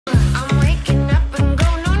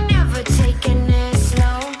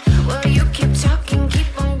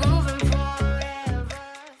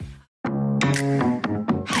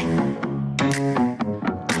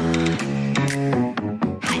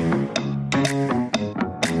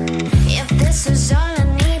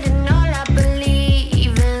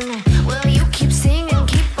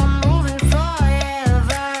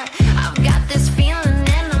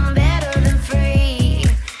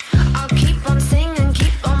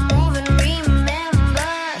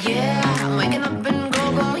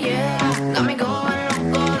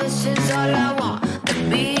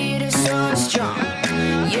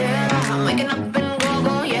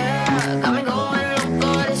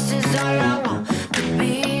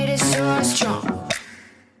strong.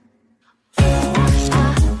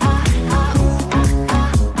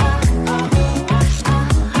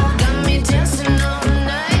 Got me dancing all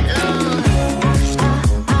night long.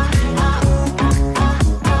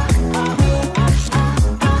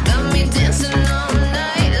 Got me dancing all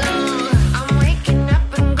night long. I'm waking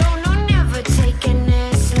up and go, no, never taking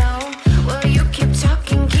it slow. Well, you keep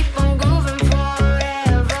talking, keep on grooving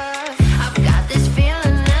forever. I've got this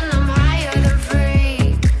feeling and I'm higher than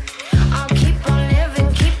free. I'll keep on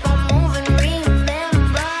living, keep on moving,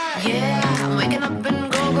 remember. Yeah, I'm waking up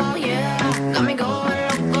and go, yeah. Got me going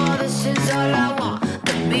loco, this is all I want.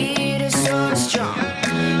 The beat is so strong.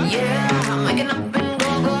 Yeah, I'm waking up and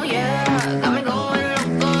go, yeah. Got me going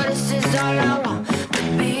loco, this is all I want. The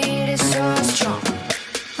beat is so strong.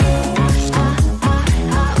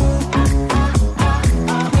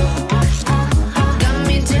 Got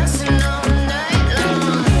me dancing all night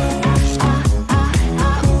long.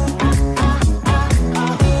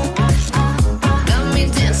 Got me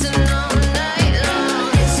dancing all night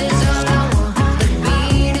long. This is all I want. The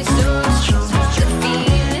beat is so strong. The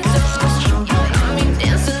feeling so strong. Got me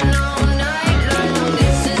dancing all night long.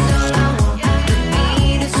 This is all I want. The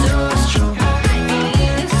beat is so strong. The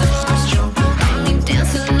feeling so strong. Got me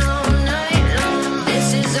dancing all night long. This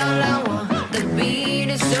is all I want. The beat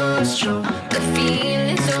is so strong. The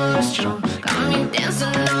feeling so strong. Got me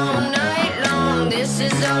dancing all night long. This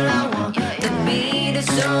is all I want. The beat is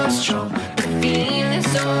so strong. The feeling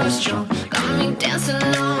so strong. Got me dancing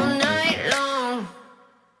all night.